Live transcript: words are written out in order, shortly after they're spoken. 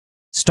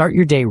Start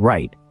your day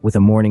right with a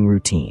morning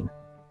routine.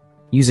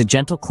 Use a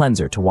gentle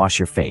cleanser to wash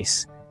your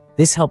face.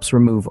 This helps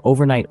remove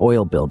overnight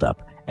oil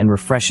buildup and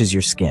refreshes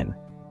your skin.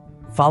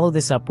 Follow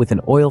this up with an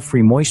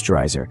oil-free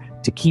moisturizer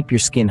to keep your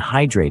skin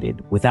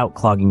hydrated without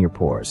clogging your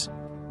pores.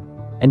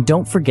 And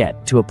don't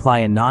forget to apply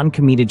a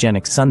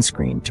non-comedogenic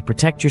sunscreen to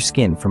protect your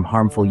skin from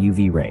harmful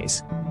UV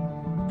rays.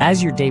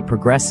 As your day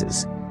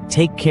progresses,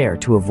 take care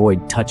to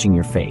avoid touching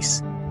your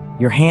face.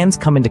 Your hands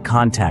come into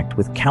contact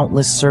with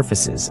countless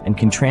surfaces and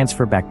can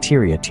transfer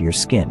bacteria to your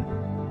skin.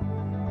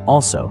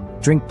 Also,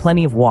 drink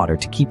plenty of water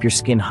to keep your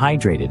skin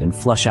hydrated and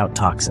flush out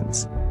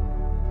toxins.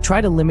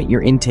 Try to limit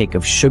your intake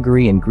of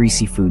sugary and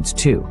greasy foods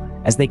too,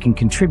 as they can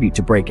contribute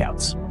to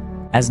breakouts.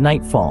 As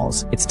night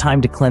falls, it's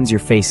time to cleanse your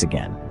face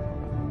again.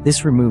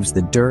 This removes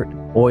the dirt,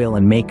 oil,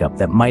 and makeup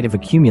that might have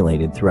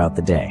accumulated throughout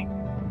the day.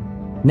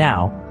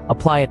 Now,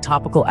 apply a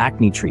topical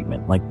acne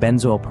treatment like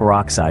benzoyl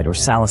peroxide or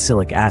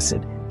salicylic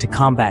acid to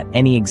combat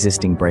any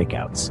existing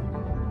breakouts.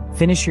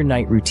 Finish your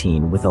night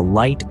routine with a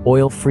light,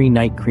 oil-free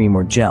night cream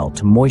or gel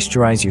to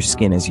moisturize your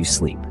skin as you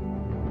sleep.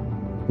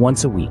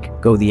 Once a week,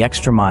 go the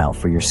extra mile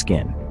for your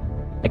skin.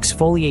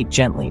 Exfoliate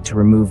gently to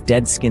remove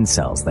dead skin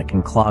cells that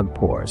can clog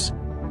pores.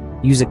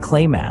 Use a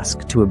clay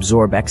mask to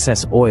absorb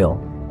excess oil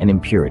and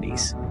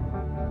impurities.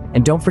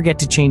 And don't forget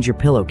to change your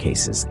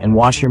pillowcases and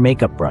wash your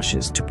makeup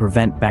brushes to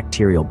prevent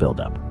bacterial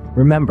buildup.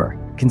 Remember,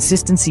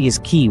 consistency is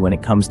key when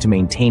it comes to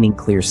maintaining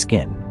clear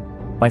skin.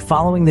 By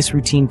following this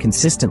routine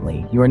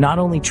consistently, you are not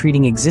only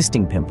treating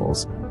existing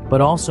pimples,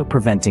 but also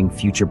preventing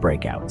future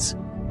breakouts.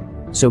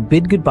 So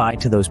bid goodbye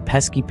to those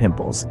pesky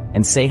pimples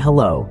and say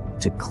hello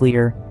to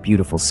clear,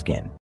 beautiful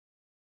skin.